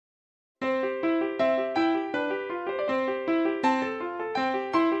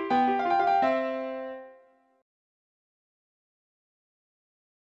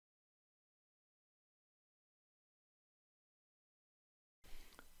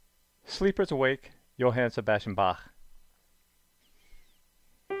Sleepers Awake, Johann Sebastian Bach.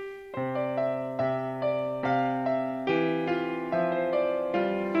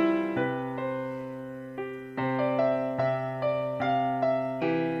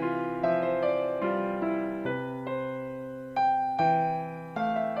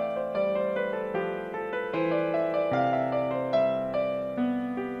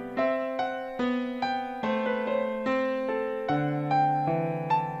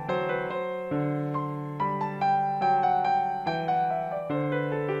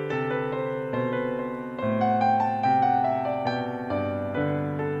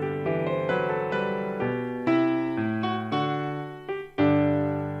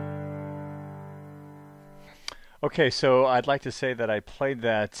 Okay, so I'd like to say that I played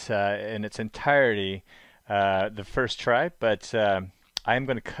that in its entirety the first try, but I'm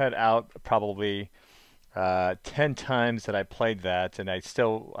going to cut out probably 10 times that I played that, and I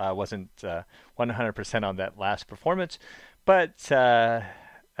still wasn't 100% on that last performance. But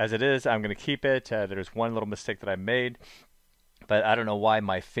as it is, I'm going to keep it. There's one little mistake that I made, but I don't know why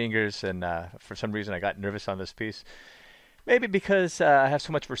my fingers, and for some reason I got nervous on this piece. Maybe because I have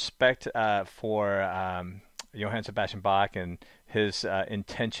so much respect for Johann Sebastian Bach and his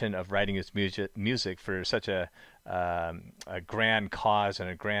intention of writing his music for such a grand cause and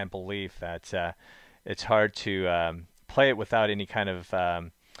a grand belief that it's hard to play it without any kind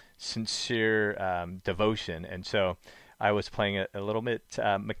of sincere devotion. And so I was playing it a little bit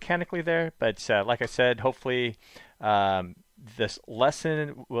mechanically there, but like I said, hopefully this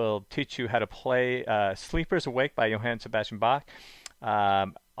lesson will teach you how to play Sleepers Awake by Johann Sebastian Bach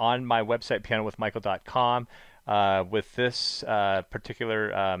on my website, PianoWithMichael.com. With this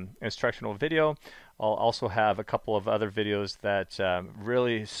particular instructional video, I'll also have a couple of other videos that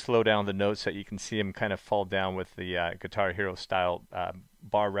really slow down the notes so that you can see them kind of fall down with the Guitar Hero style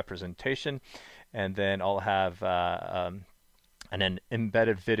bar representation. And then I'll have an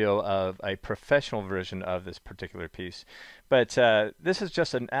embedded video of a professional version of this particular piece. But this is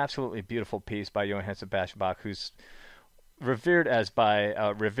just an absolutely beautiful piece by Johann Sebastian Bach, who's revered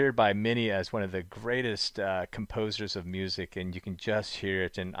by many as one of the greatest composers of music, and you can just hear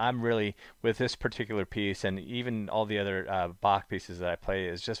it. And I'm really, with this particular piece, and even all the other Bach pieces that I play,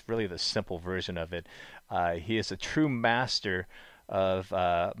 is just really the simple version of it. He is a true master of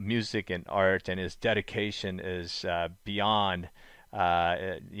music and art, and his dedication is beyond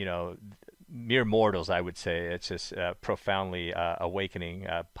mere mortals, I would say. It's just profoundly awakening,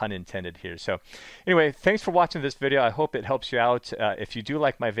 pun intended here. So anyway, thanks for watching this video. I hope it helps you out. If you do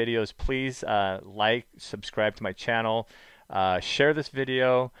like my videos, please subscribe to my channel, share this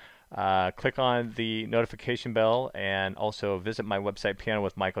video, click on the notification bell, and also visit my website,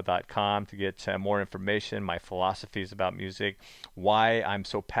 PianoWithMichael.com, to get more information, my philosophies about music, why I'm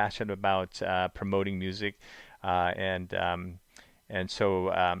so passionate about promoting music, and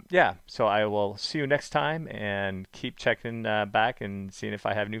so, yeah, so I will see you next time, and keep checking back and seeing if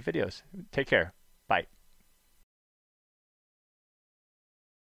I have new videos. Take care. Bye.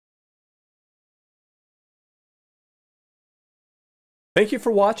 Thank you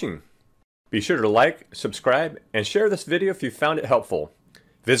for watching. Be sure to like, subscribe, and share this video if you found it helpful.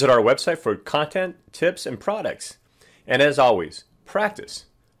 Visit our website for content, tips, and products. And as always, practice,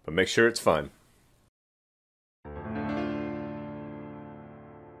 but make sure it's fun.